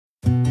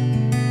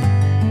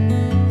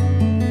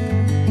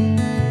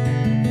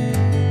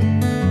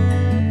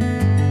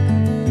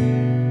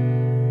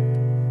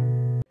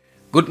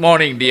Good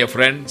morning, dear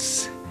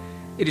friends.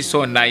 It is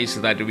so nice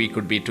that we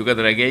could be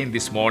together again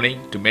this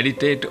morning to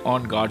meditate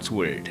on God's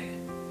Word.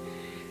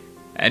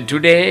 And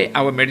today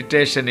our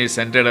meditation is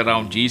centered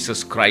around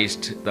Jesus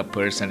Christ, the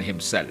person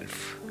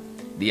Himself,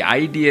 the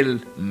ideal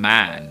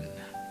man,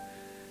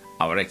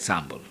 our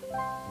example.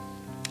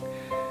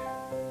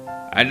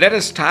 And let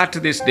us start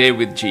this day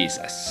with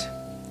Jesus.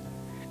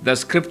 The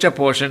scripture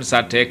portions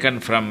are taken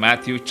from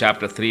Matthew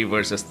chapter 3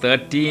 verses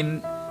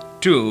 13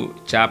 to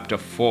chapter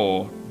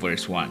 4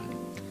 verse 1.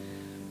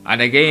 And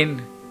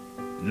again,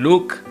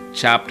 Luke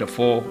chapter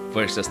 4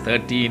 verses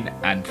 13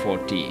 and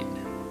 14.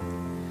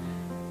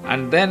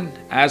 And then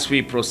as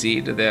we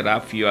proceed, there are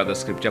a few other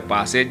scripture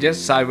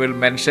passages I will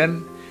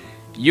mention.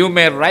 You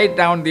may write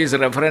down these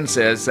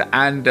references,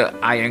 and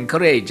I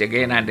encourage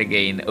again and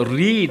again,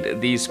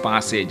 read these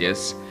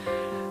passages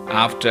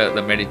after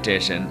the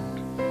meditation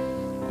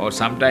or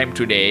sometime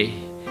today,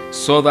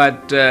 so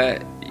that the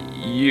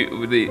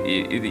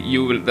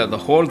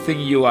whole thing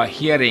you are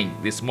hearing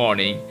this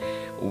morning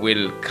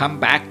will come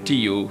back to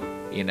you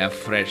in a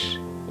fresh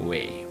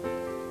way.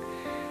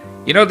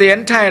 You know, the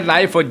entire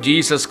life of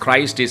Jesus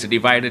Christ is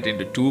divided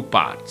into two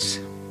parts.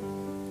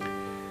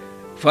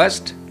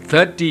 First,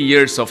 30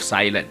 years of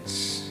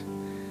silence,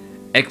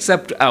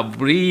 except a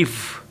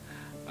brief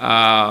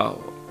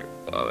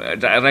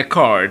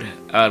record,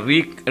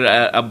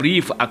 a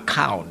brief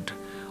account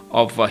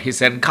of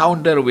his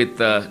encounter with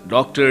the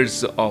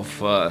doctors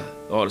of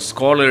or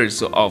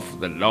scholars of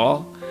the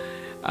law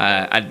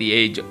at the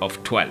age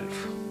of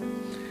 12.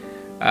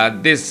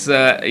 This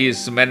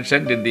is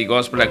mentioned in the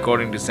Gospel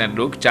according to St.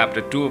 Luke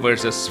chapter 2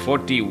 verses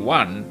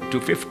 41 to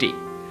 50.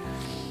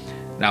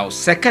 Now,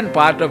 second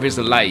part of his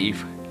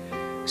life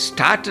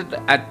started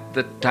at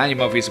the time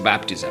of his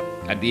baptism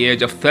at the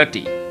age of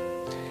 30.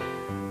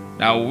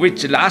 Now,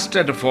 which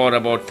lasted for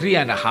about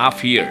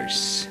 3.5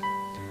 years.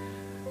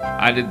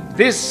 And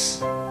this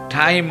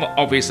time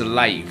of his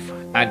life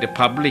and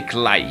public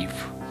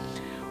life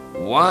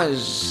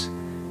was,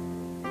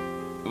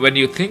 when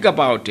you think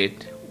about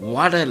it,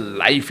 what a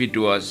life it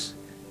was,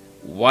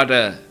 what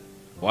a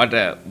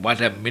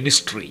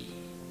ministry.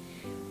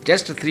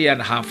 Just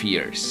 3.5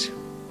 years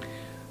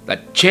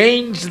that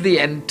changed the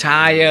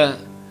entire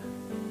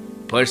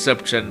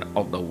perception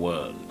of the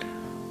world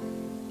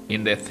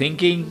in their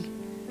thinking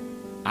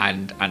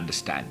and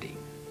understanding.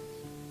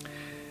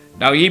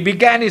 Now, he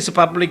began his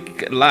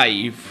public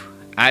life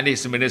and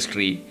his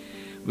ministry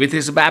with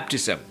his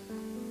baptism.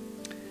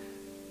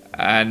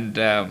 And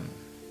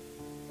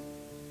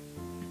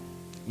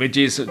which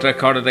is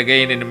recorded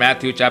again in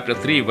Matthew chapter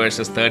 3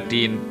 verses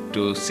 13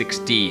 to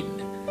 16.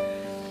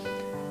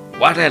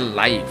 What a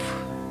life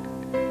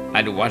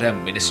and what a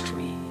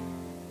ministry.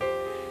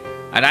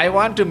 And I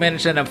want to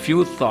mention a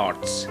few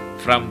thoughts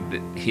from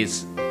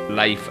his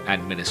life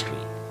and ministry.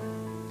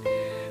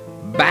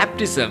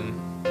 Baptism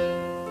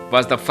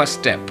was the first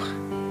step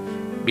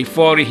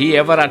before he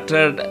ever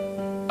uttered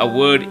a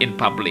word in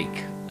public,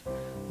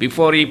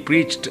 before he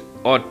preached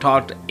or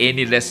taught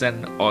any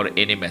lesson or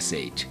any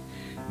message,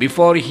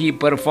 before he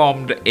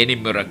performed any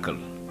miracle.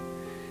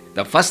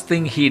 The first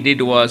thing he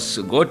did was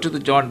go to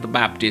John the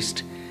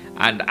Baptist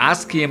and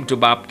ask him to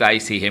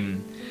baptize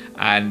him,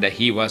 and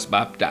he was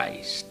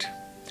baptized.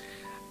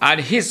 And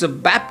his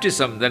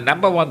baptism, the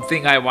number one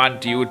thing I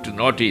want you to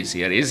notice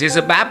here is his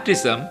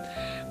baptism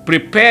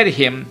prepared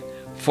him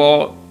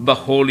for the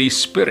Holy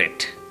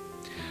Spirit.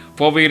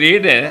 For we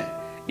read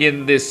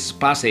in this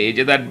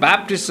passage that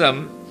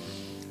baptism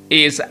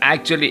is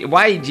actually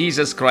why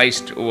Jesus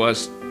Christ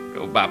was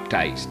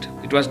baptized.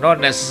 It was not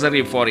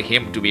necessary for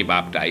him to be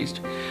baptized.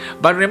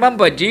 But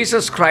remember,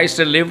 Jesus Christ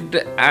lived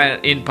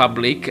in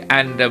public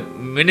and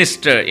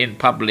ministered in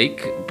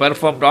public,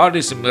 performed all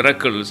his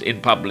miracles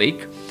in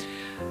public,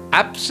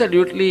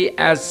 absolutely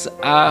as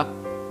a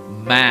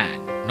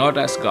man, not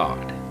as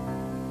God.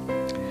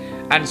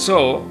 And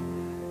so,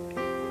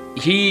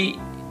 he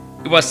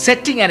was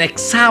setting an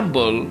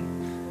example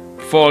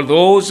for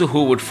those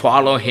who would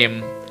follow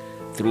him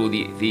through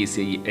these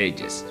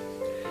ages.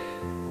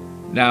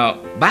 Now,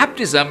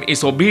 baptism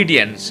is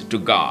obedience to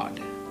God.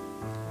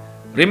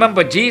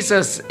 Remember,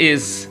 Jesus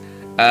is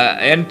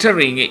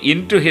entering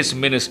into his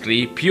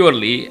ministry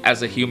purely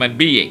as a human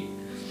being,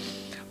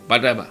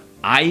 but an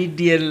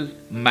ideal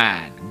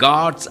man,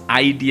 God's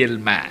ideal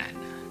man.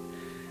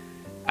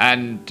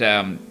 And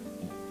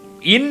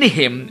in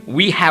him,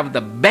 we have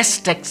the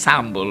best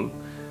example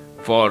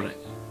for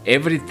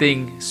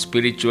everything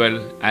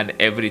spiritual and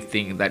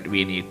everything that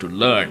we need to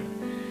learn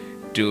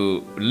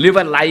to live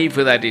a life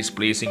that is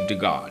pleasing to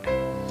God.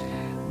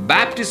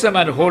 Baptism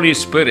and Holy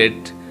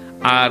Spirit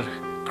are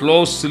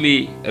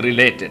closely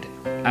related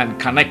and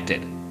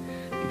connected.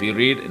 If you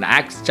read in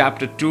Acts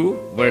chapter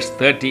 2 verse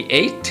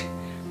 38,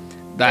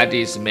 that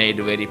is made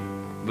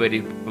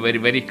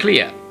very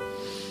clear.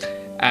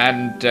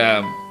 And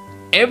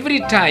every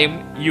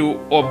time you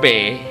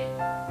obey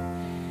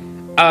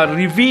a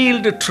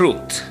revealed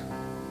truth,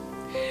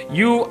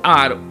 you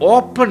are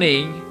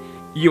opening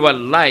your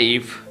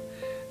life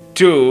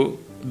to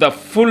the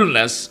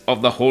fullness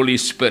of the Holy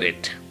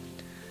Spirit.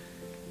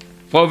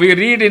 For we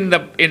read in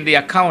the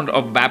account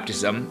of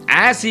baptism,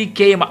 as he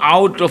came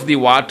out of the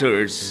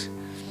waters,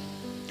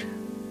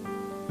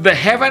 the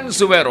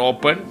heavens were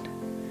opened,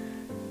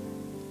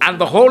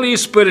 and the Holy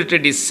Spirit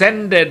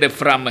descended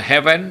from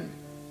heaven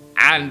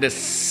and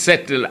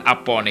settled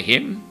upon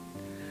him.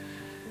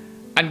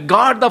 And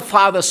God the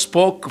Father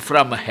spoke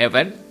from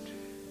heaven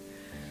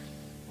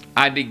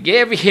and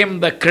gave him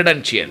the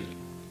credential,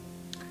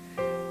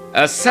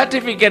 a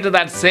certificate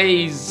that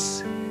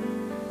says,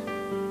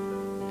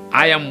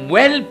 I am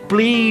well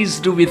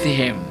pleased with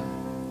him.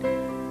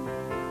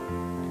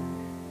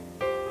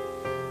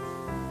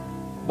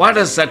 What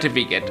a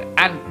certificate.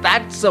 And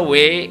that's the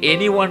way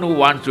anyone who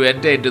wants to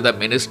enter into the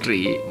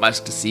ministry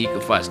must seek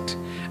first.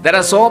 There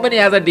are so many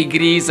other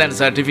degrees and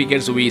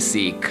certificates we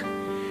seek.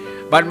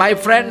 But my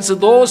friends,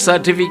 those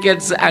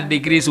certificates and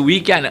degrees we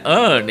can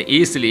earn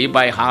easily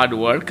by hard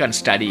work and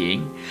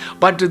studying.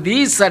 But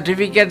these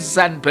certificates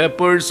and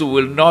papers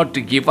will not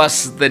give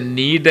us the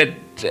needed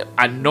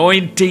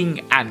anointing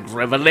and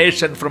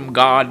revelation from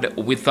God,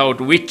 without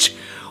which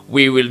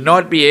we will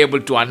not be able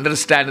to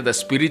understand the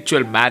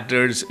spiritual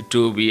matters,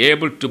 to be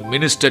able to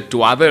minister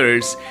to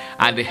others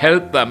and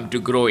help them to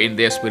grow in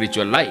their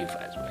spiritual life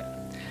as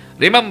well.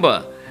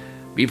 Remember,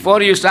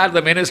 before you start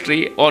the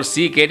ministry or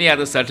seek any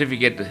other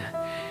certificate,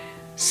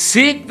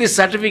 seek the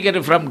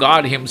certificate from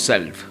God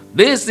himself.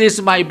 This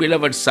is my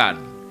beloved Son,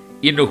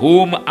 in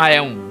whom I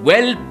am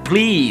well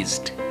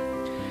pleased.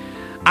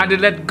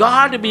 And let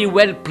God be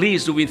well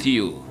pleased with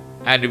you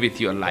and with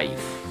your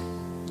life.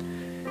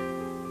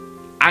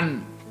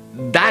 And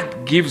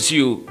that gives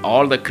you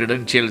all the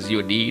credentials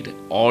you need,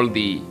 all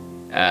the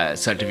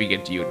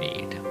certificate you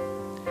need.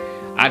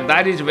 And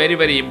that is very,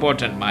 very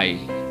important, my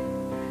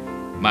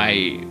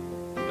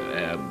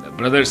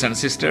brothers and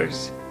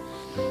sisters.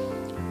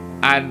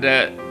 And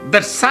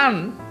the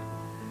Son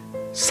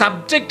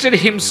subjected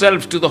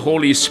himself to the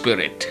Holy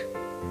Spirit.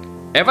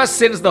 Ever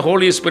since the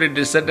Holy Spirit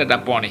descended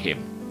upon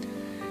him,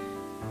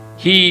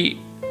 he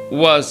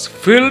was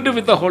filled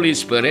with the Holy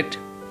Spirit,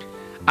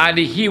 and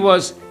he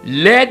was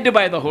led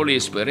by the Holy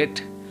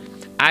Spirit,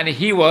 and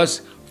he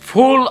was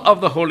full of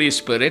the Holy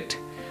Spirit,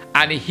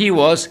 and he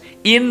was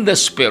in the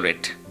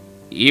Spirit.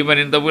 Even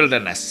in the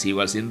wilderness, he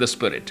was in the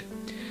Spirit.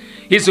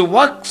 His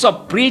works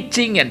of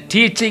preaching and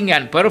teaching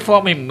and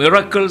performing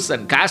miracles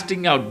and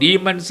casting out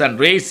demons and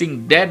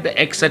raising dead,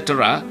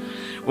 etc.,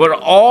 were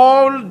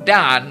all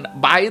done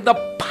by the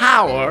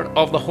power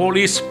of the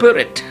Holy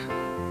Spirit.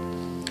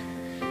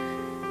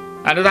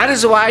 And that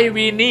is why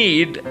we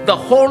need the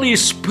Holy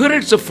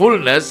Spirit's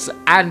fullness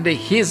and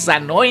his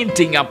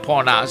anointing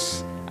upon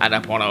us and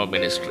upon our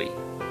ministry.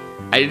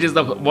 And it is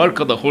the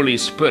work of the Holy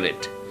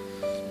Spirit.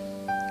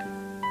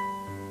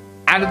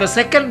 And the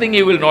second thing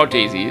you will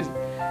notice is,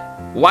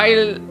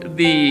 while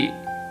the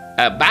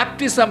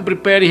baptism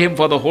prepared him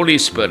for the Holy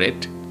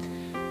Spirit,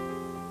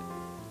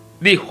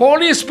 the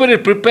Holy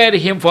Spirit prepared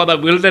him for the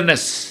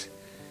wilderness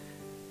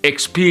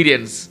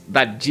experience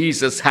that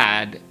Jesus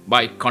had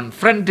by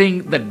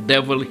confronting the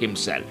devil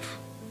himself.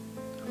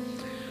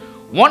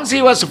 Once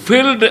he was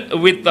filled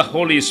with the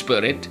Holy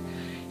Spirit,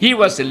 he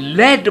was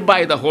led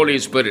by the Holy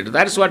Spirit.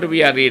 That's what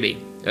we are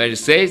reading. It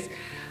says,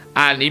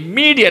 and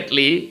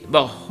immediately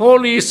the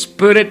Holy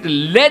Spirit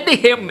led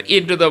him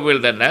into the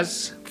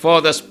wilderness for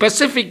the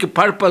specific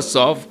purpose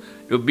of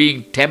to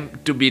be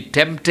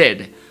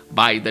tempted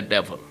by the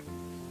devil.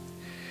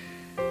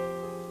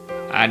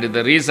 And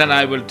the reason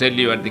I will tell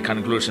you at the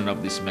conclusion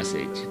of this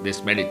message,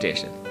 this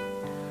meditation.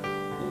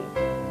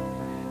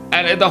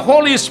 And the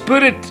Holy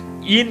Spirit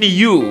in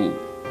you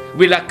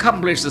will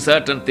accomplish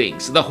certain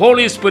things. The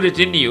Holy Spirit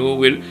in you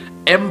will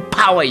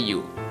empower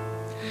you.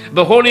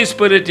 The Holy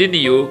Spirit in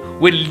you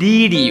will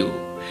lead you.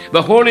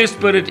 The Holy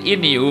Spirit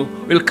in you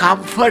will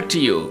comfort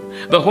you.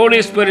 The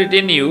Holy Spirit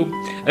in you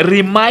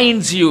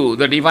reminds you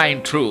the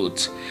divine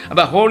truths.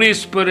 The Holy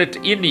Spirit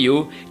in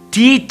you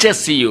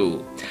teaches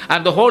you.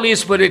 And the Holy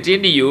Spirit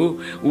in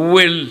you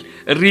will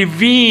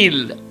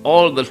reveal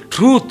all the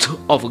truth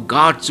of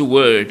God's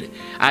word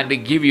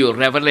and give you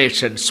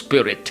revelation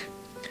spirit.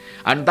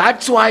 And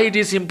that's why it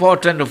is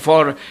important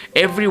for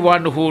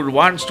everyone who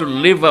wants to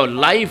live a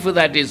life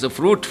that is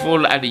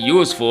fruitful and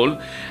useful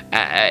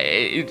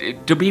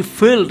to be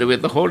filled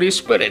with the Holy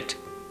Spirit.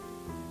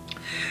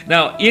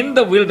 Now, in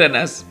the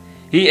wilderness,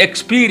 he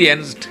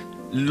experienced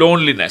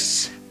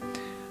loneliness,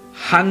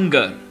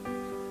 hunger,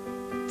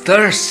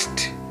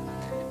 thirst,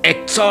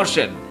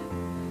 exhaustion,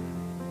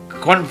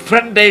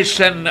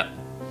 confrontation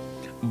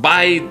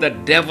by the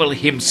devil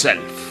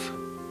himself.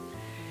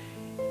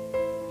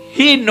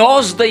 He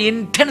knows the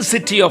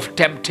intensity of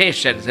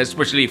temptations,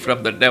 especially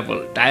from the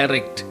devil,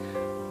 directly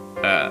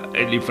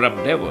from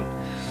devil.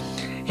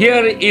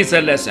 Here is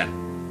a lesson.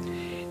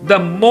 The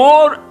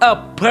more a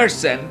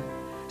person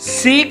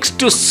seeks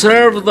to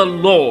serve the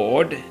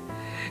Lord,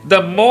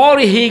 the more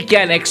he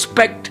can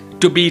expect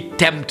to be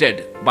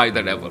tempted by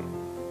the devil.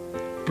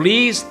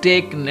 Please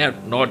take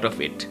note of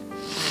it.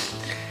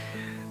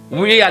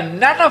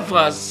 None of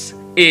us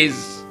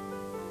is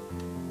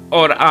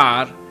or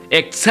are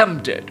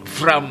exempted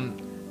from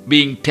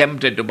being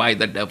tempted by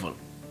the devil.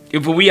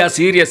 if we are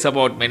serious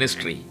about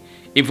ministry,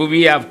 if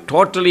we have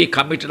totally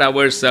committed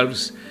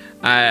ourselves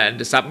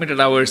and submitted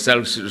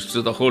ourselves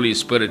to the Holy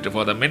Spirit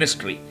for the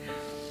ministry,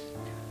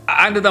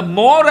 and the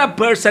more a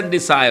person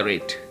desire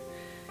it,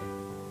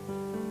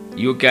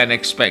 you can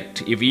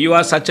expect, if you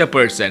are such a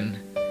person,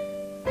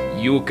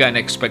 you can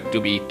expect to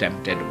be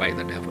tempted by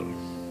the devil.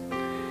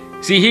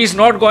 See, he is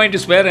not going to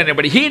spare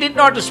anybody. He did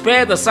not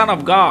spare the Son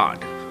of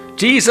God,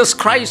 Jesus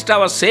Christ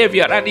our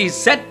Savior, and he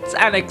sets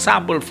an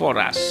example for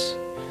us.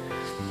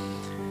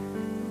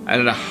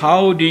 And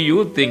how do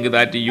you think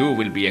that you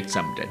will be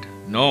exempted?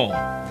 No.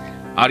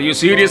 Are you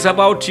serious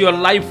about your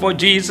life for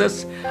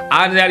Jesus?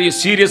 And are you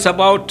serious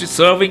about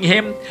serving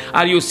Him?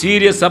 Are you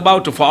serious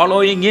about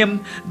following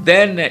Him?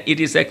 Then it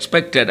is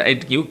expected,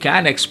 and you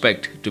can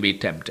expect to be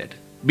tempted.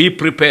 Be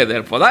prepared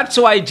therefore. That's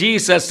why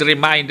Jesus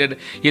reminded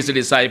His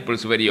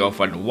disciples very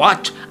often,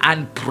 watch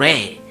and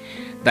pray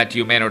that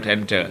you may not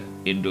enter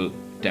into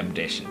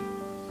temptation.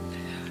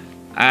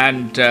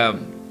 And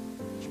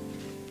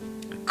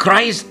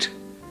Christ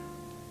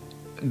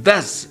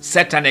thus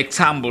set an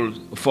example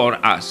for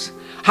us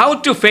how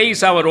to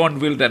face our own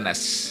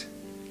wilderness,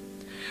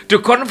 to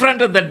confront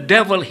the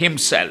devil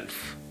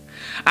himself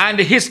and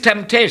his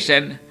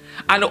temptation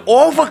and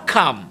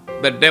overcome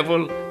the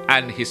devil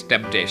and his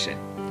temptation.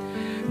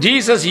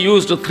 Jesus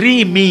used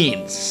three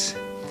means,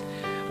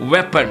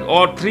 weapon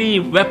or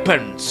three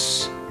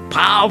weapons,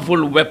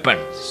 powerful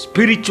weapons,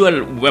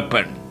 spiritual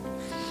weapon.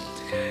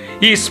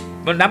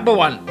 Number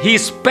one, he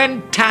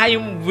spent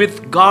time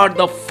with God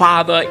the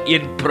Father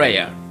in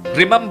prayer.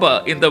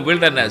 Remember in the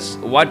wilderness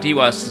what he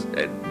was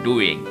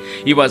doing.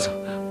 He was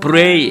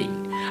praying,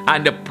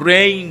 and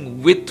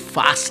praying with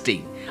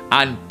fasting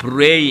and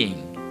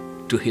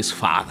praying to his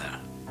Father.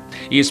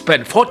 He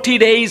spent 40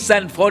 days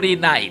and 40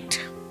 nights.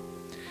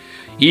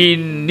 He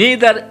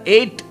neither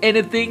ate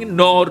anything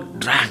nor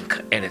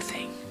drank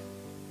anything.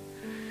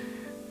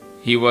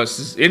 He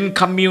was in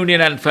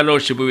communion and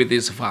fellowship with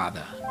his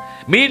Father.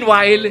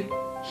 Meanwhile,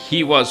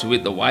 he was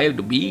with the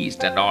wild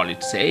beast and all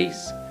it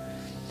says.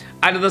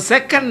 And the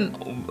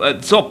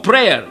second, so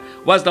prayer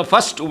was the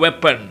first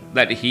weapon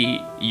that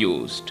he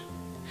used.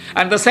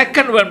 And the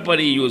second weapon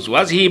he used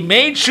was he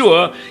made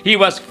sure he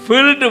was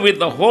filled with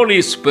the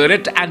Holy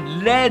Spirit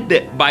and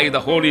led by the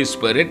Holy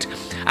Spirit,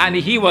 and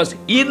he was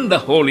in the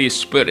Holy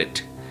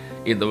Spirit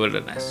in the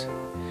wilderness.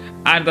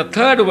 And the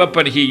third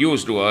weapon he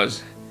used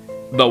was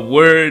the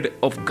Word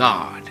of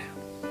God.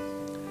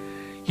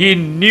 He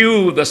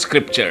knew the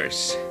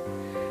scriptures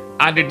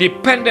and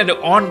depended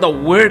on the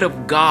Word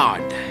of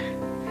God.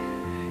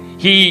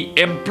 He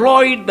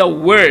employed the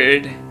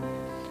Word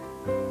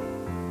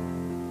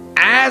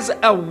as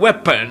a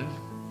weapon,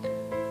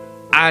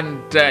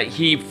 and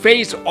he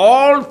faced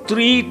all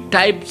three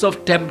types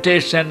of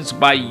temptations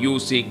by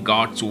using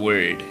God's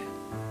Word.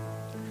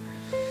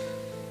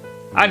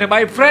 And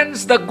my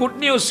friends, the good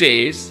news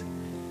is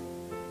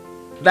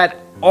that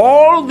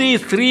all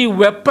these three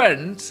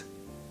weapons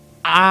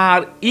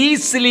are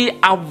easily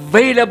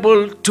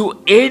available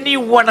to any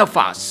one of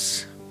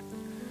us.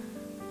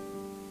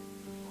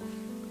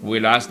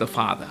 We'll ask the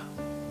Father.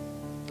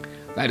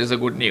 That is the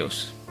good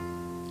news.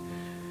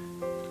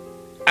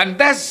 And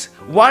that's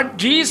what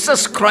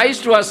Jesus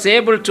Christ was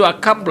able to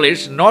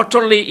accomplish, not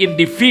only in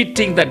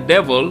defeating the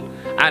devil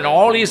and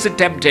all his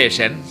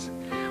temptations,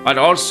 but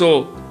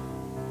also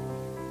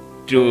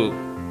to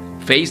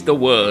face the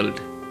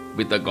world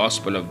with the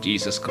gospel of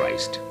Jesus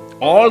Christ.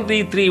 All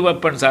the three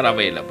weapons are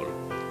available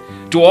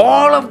to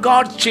all of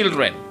God's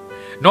children,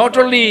 not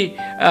only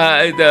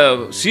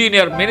the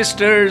senior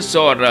ministers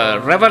or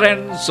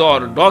reverends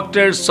or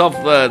doctors of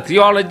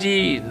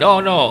theology.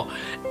 No.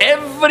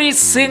 Every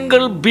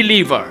single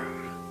believer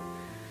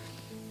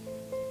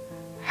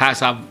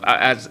has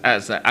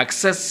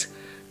access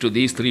to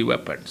these three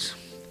weapons.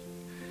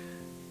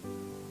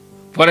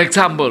 For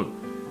example,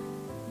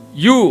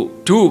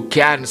 you too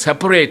can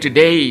separate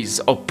days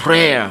of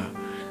prayer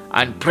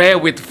and pray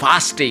with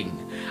fasting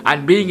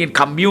and being in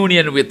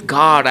communion with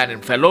God and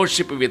in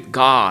fellowship with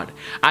God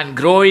and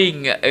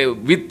growing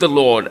with the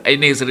Lord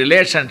in His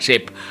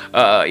relationship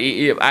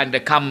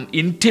and come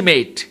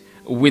intimate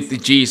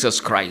with Jesus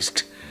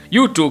Christ.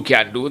 You too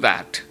can do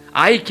that.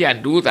 I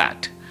can do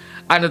that.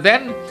 And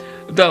then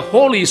the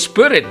Holy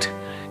Spirit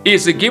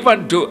is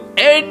given to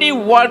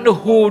anyone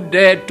who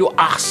dared to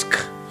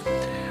ask.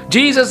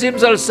 Jesus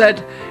himself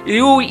said,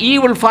 you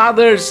evil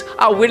fathers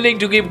are willing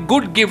to give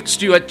good gifts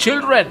to your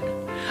children.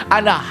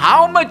 And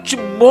how much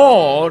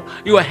more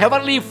your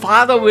heavenly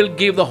Father will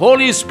give the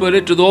Holy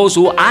Spirit to those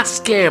who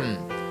ask Him.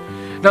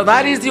 Now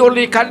that is the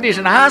only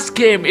condition. Ask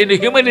Him in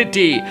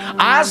humility.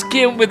 Ask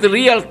Him with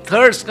real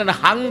thirst and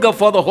hunger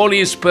for the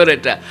Holy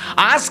Spirit.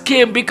 Ask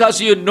Him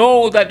because you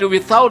know that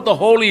without the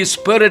Holy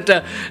Spirit,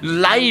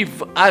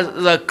 life as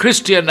a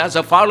Christian, as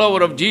a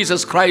follower of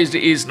Jesus Christ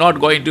is not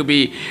going to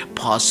be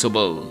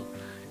possible.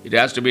 It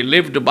has to be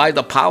lived by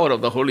the power of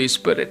the Holy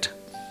Spirit.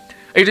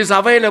 It is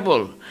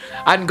available.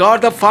 And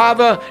God the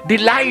Father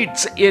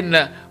delights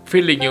in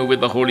filling you with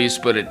the Holy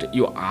Spirit.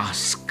 You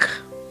ask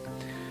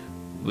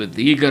with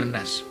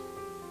eagerness.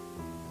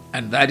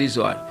 And that is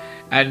what.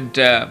 And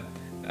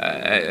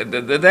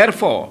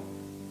therefore,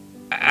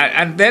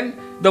 and then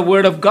the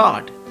Word of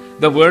God.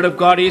 The Word of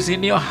God is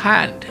in your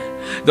hand.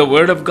 The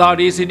Word of God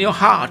is in your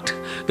heart.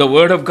 The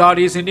Word of God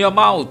is in your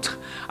mouth.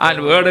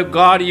 And Word of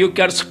God you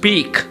can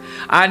speak.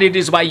 And it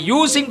is by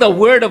using the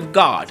Word of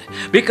God,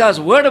 because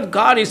Word of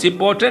God is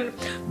important,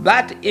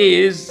 that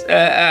is,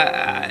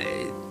 that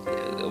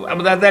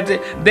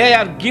they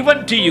are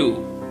given to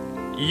you.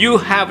 You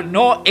have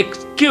no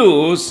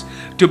excuse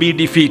to be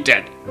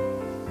defeated.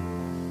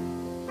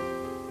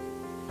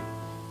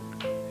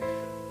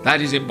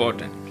 That is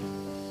important.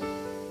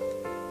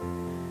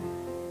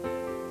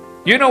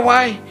 You know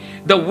why?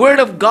 The Word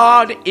of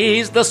God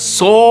is the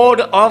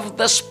sword of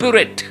the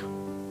Spirit.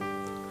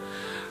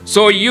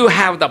 So you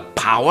have the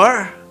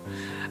power,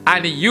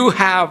 and you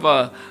have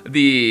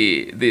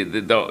the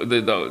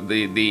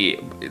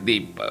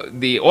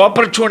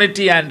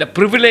opportunity and the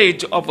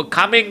privilege of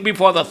coming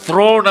before the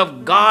throne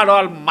of God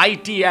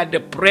Almighty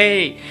and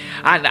pray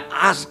and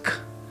ask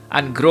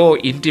and grow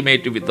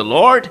intimate with the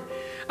Lord.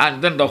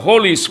 And then the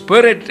Holy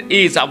Spirit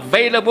is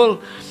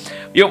available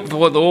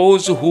for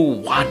those who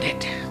want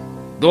it,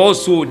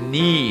 those who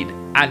need.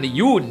 And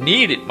you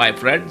need it, my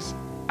friends,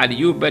 and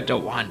you better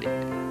want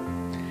it.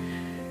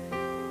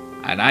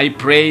 And I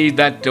pray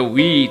that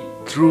we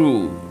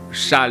through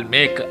shall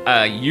make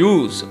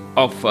use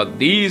of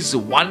these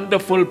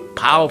wonderful,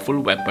 powerful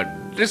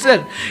weapons.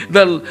 Listen,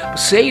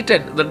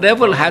 Satan, the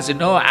devil, has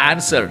no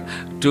answer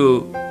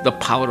to the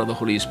power of the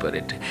Holy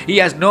Spirit. He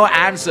has no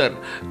answer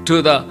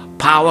to the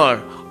power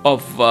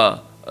of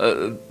the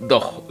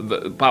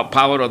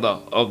power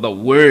of the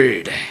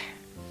Word.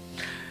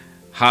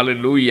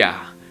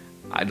 Hallelujah!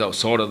 The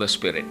sword of the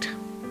Spirit.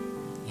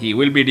 He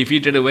will be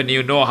defeated when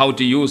you know how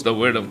to use the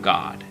Word of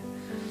God.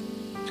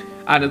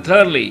 And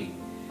thirdly,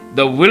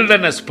 the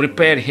wilderness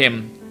prepared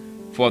him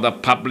for the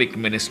public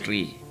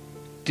ministry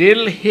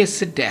till his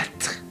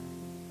death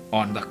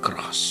on the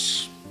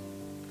cross.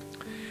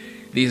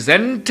 His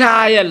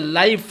entire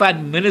life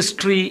and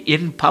ministry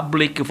in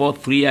public for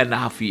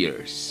 3.5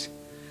 years.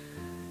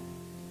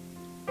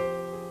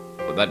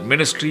 That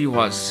ministry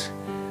was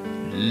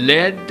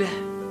led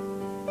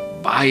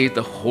by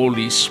the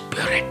Holy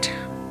Spirit.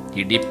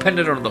 He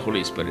depended on the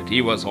Holy Spirit.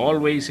 He was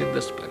always in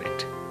the Spirit.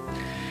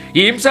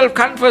 He himself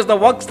confessed, the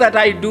works that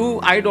I do,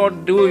 I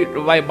don't do it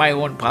by my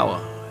own power.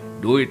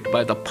 Do it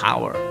by the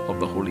power of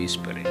the Holy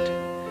Spirit.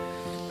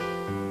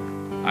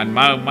 And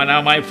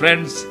now, my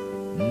friends,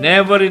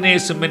 never in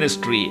his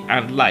ministry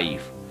and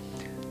life,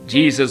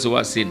 Jesus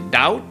was in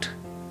doubt,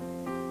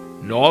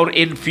 nor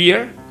in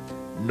fear,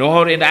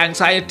 nor in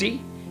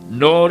anxiety,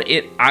 nor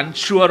in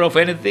unsure of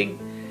anything,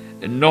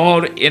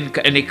 nor in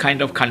any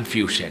kind of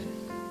confusion.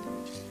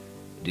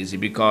 It is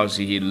because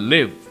he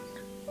lived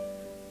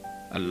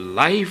a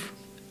life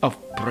of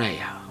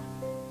prayer.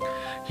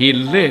 He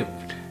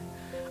lived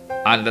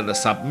under the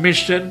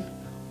submission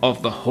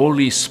of the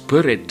Holy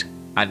Spirit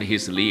and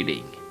his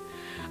leading.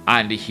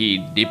 And he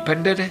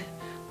depended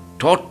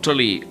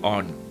totally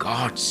on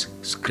God's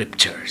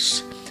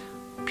scriptures,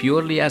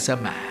 purely as a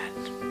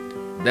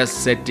man, thus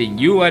setting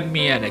you and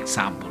me an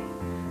example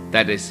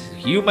that as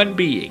human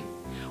being,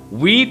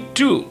 we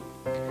too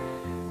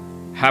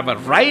have a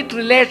right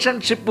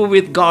relationship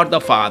with God the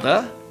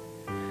Father,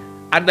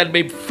 and then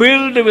be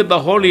filled with the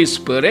Holy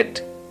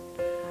Spirit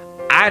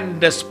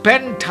and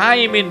spend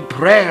time in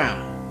prayer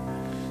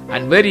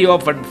and very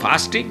often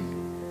fasting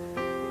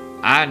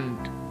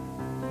and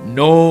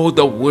know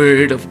the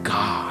Word of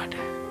God.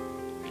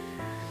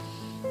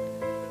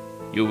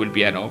 You will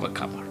be an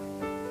overcomer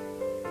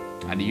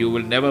and you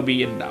will never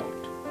be in doubt.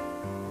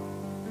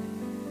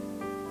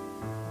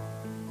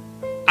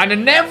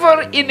 And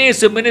never in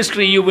his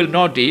ministry you will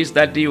notice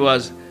that he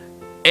was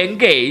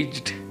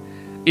engaged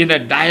in a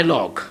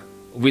dialogue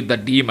with the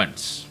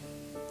demons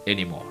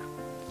anymore.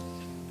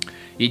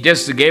 He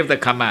just gave the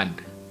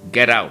command,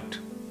 get out,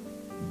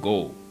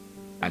 go,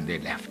 and they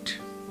left.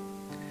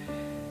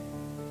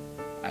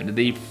 And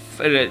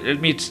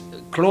let me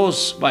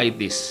close by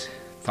this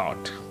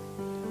thought.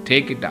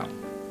 Take it down.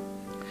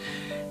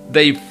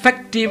 The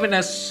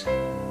effectiveness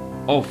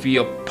of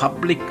your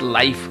public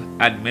life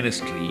and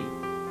ministry,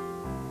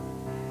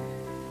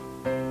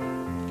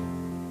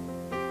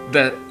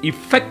 the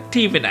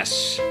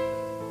effectiveness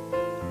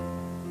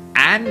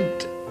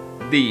and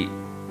the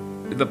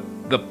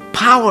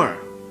power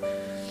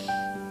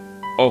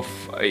of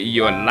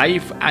your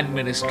life and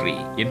ministry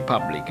in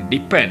public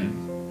depend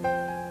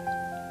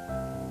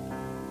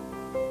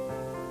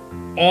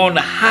on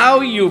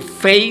how you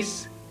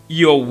face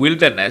your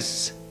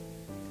wilderness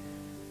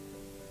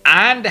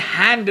and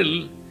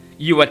handle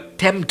your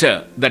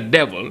tempter, the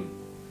devil,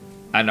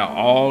 and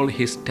all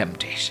his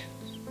temptations.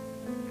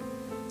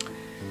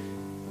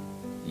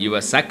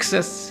 Your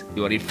success,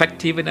 your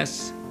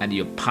effectiveness, and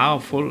your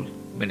powerful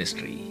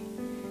ministry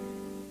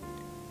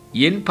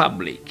in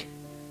public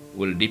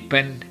will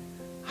depend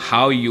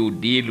how you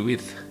deal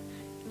with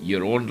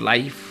your own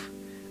life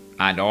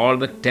and all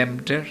the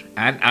tempter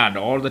and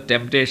all the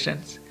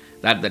temptations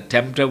that the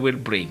tempter will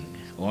bring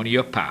on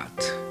your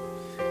path.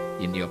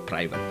 in your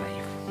private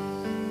life.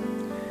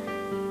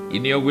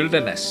 In your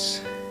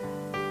wilderness,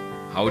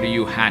 how do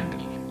you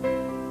handle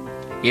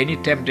any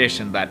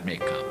temptation that may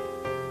come?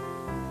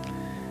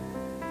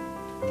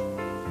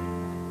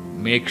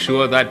 Make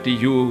sure that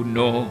you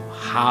know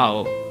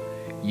how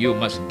you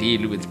must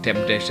deal with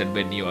temptation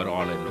when you are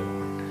all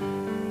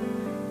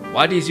alone.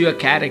 What is your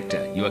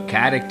character? Your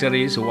character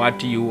is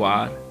what you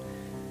are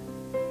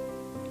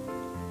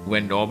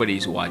when nobody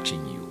is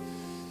watching you.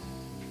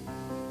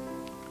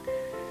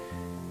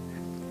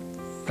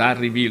 That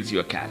reveals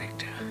your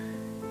character.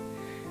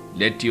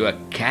 Let your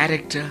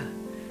character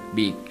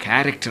be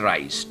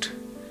characterized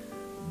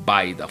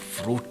by the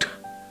fruit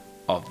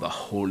of the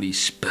Holy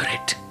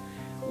Spirit,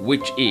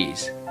 which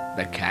is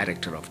the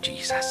character of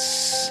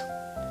Jesus.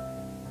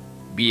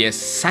 Be a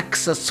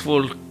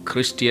successful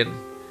Christian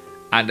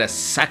and a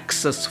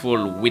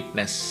successful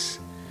witness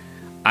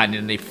and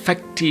an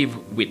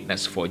effective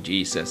witness for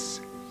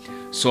Jesus,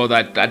 so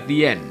that at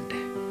the end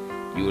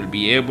you will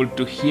be able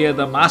to hear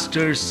the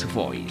Master's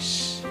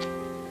voice.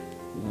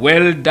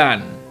 Well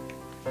done,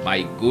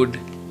 my good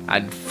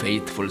and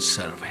faithful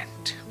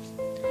servant.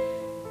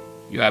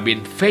 You have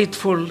been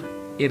faithful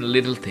in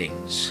little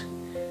things.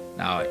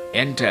 Now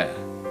enter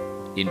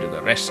into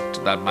the rest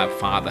that my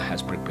Father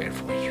has prepared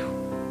for you.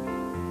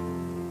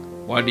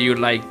 What do you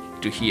like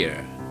to hear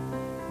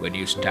when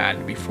you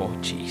stand before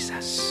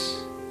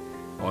Jesus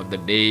on the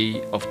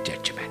day of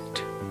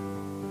judgment?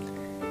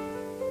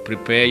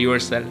 Prepare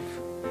yourself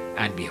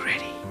and be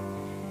ready.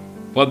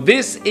 For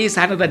this is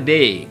another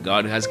day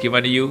God has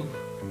given you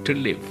to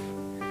live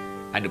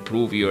and to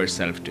prove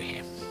yourself to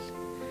Him.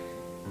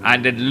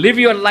 And then live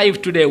your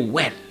life today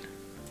well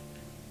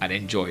and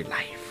enjoy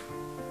life.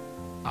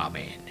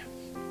 Amen.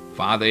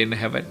 Father in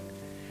heaven,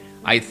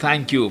 I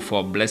thank you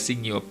for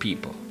blessing your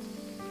people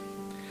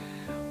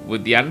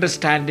with the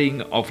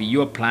understanding of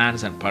your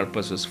plans and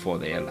purposes for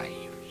their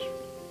lives.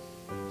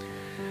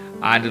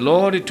 And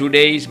Lord,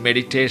 today's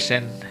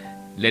meditation,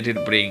 let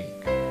it bring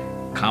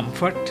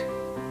comfort,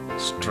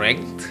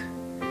 strength,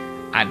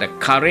 and a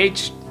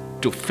courage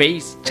to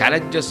face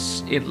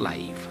challenges in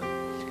life.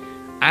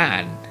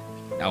 And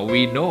now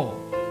we know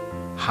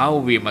how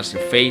we must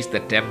face the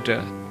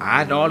tempter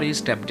and all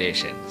his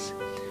temptations,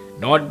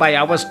 not by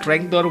our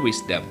strength or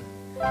wisdom,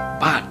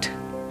 but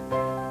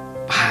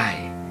by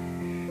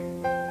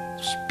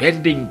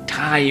spending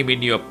time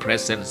in your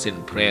presence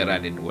in prayer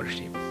and in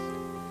worship,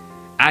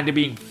 and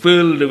being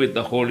filled with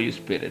the Holy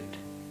Spirit,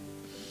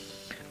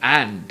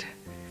 and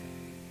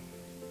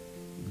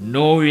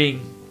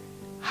knowing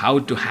how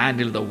to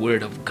handle the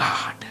Word of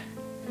God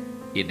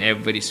in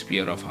every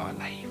sphere of our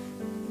life.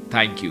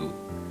 Thank you,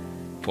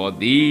 for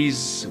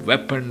these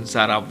weapons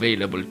are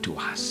available to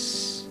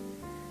us.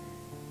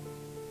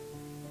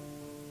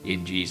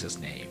 In Jesus'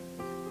 name,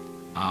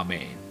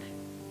 Amen.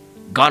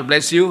 God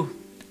bless you.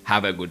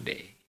 Have a good day.